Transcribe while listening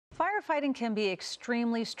Firefighting can be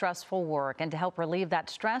extremely stressful work, and to help relieve that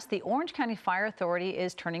stress, the Orange County Fire Authority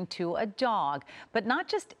is turning to a dog, but not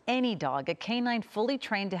just any dog, a canine fully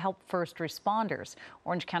trained to help first responders.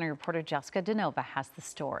 Orange County reporter Jessica DeNova has the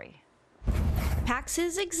story. Pax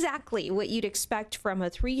is exactly what you'd expect from a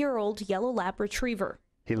 3-year-old yellow lab retriever.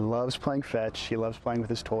 He loves playing fetch. He loves playing with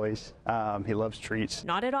his toys. He loves treats.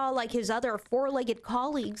 Not at all like his other 4-legged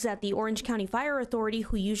colleagues at the Orange County Fire Authority,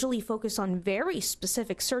 who usually focus on very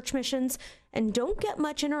specific search missions and don't get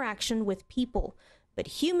much interaction with people. But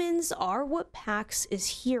humans are what Pax is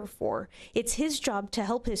here for. It's his job to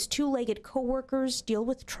help his 2-legged coworkers deal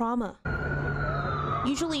with trauma.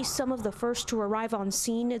 Usually some of the first to arrive on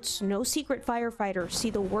scene, it's no secret firefighters see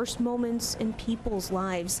the worst moments in people's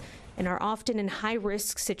lives and are often in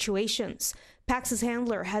high-risk situations. Pax's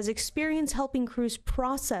handler has experience helping crews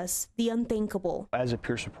process the unthinkable. As a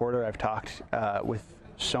peer supporter, I've talked with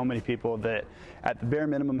so many people that at the bare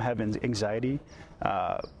minimum have anxiety.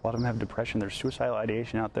 A lot of them have depression. There's suicidal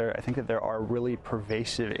ideation out there. I think that there are really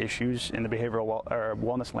pervasive issues in the behavioral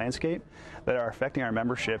wellness landscape that are affecting our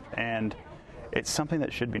membership, and it's something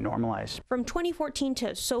that should be normalized. From 2014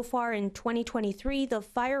 to so far in 2023, the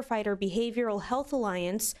Firefighter Behavioral Health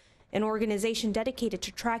Alliance, an organization dedicated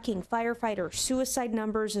to tracking firefighter suicide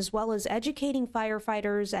numbers as well as educating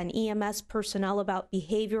firefighters and EMS personnel about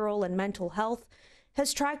behavioral and mental health,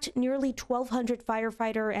 has tracked nearly 1,200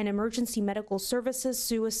 firefighter and emergency medical services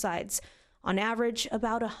suicides, on average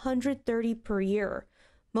about 130 per year.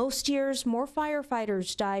 Most years, more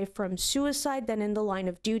firefighters die from suicide than in the line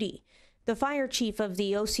of duty. The fire chief of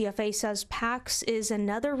the OCFA says Pax is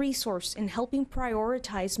another resource in helping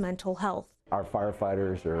prioritize mental health. Our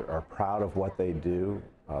firefighters are proud of what they do.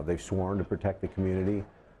 They've sworn to protect the community,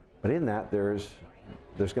 but in that there's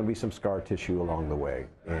going to be some scar tissue along the way,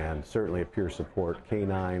 and certainly a peer support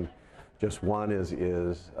canine, just one is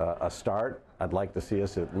a start. I'd like to see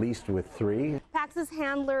us at least with 3. Pax's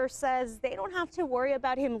handler says they don't have to worry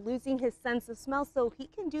about him losing his sense of smell, so he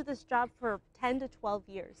can do this job for 10 to 12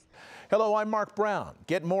 years. Hello, I'm Mark Brown.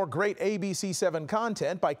 Get more great ABC7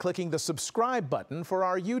 content by clicking the subscribe button for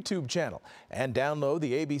our YouTube channel, and download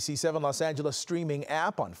the ABC7 Los Angeles streaming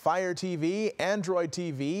app on Fire TV, Android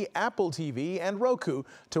TV, Apple TV, and Roku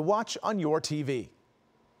to watch on your TV.